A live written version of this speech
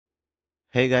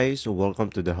Hey guys, welcome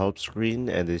to the help screen,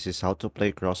 and this is how to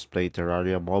play Crossplay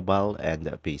Terraria mobile and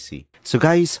PC. So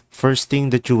guys, first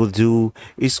thing that you will do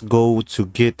is go to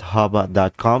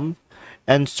github.com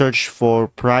and search for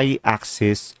Pry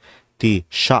Access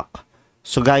T-Shock.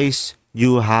 So guys,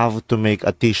 you have to make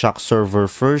a T-Shock server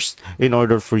first in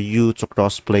order for you to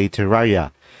crossplay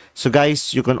Terraria. So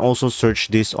guys, you can also search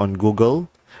this on Google.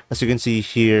 As you can see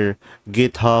here,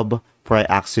 GitHub Pry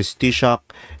Access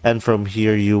T-Shock, and from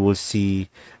here you will see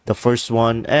the first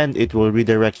one and it will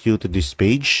redirect you to this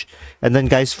page. And then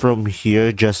guys, from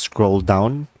here just scroll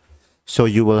down, so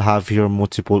you will have here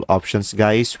multiple options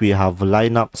guys. We have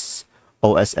Linux,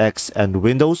 OS X, and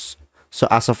Windows. So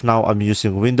as of now I'm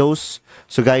using Windows,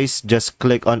 so guys just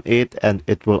click on it and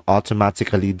it will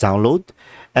automatically download.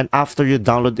 And after you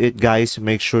download it guys,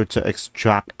 make sure to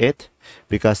extract it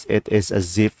because it is a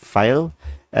zip file,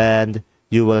 and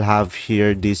you will have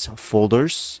here these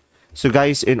folders. So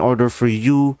guys, in order for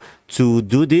you to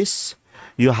do this,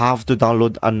 you have to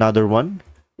download another one.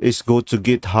 Is go to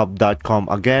github.com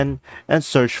again and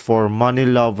search for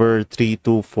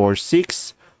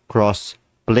moneylover3246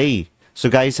 crossplay. So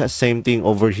guys, same thing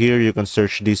over here, you can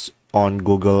search this on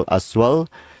Google as well.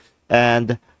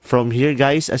 And from here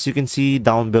guys, as you can see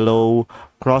down below,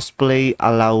 crossplay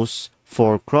allows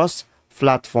for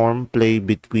cross-platform play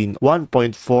between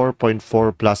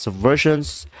 1.4.4 plus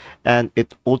versions, and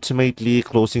it ultimately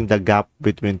closing the gap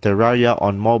between Terraria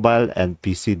on mobile and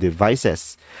PC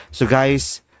devices. So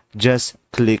guys, just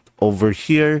click over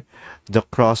here, the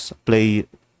crossplay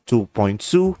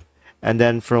 2.2, and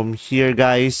then from here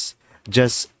guys,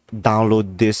 just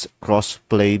download this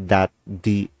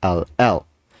crossplay.dll.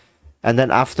 And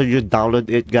then after you download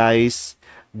it guys,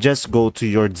 just go to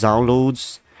your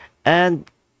downloads, and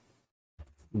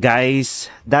guys,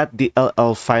 that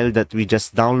DLL file that we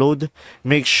just download,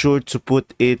 make sure to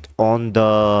put it on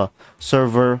the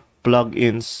server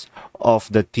plugins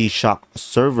of the T-Shock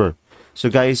server. So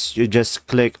guys, you just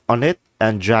click on it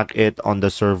and drag it on the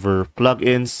server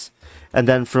plugins. And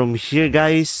then from here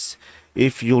guys,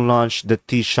 if you launch the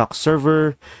T-Shock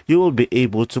server, you will be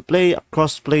able to play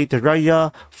crossplay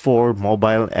Terraria for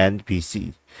mobile and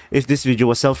PC. If this video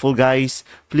was helpful guys,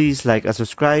 please like and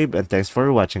subscribe, and thanks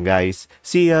for watching guys.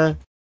 See ya!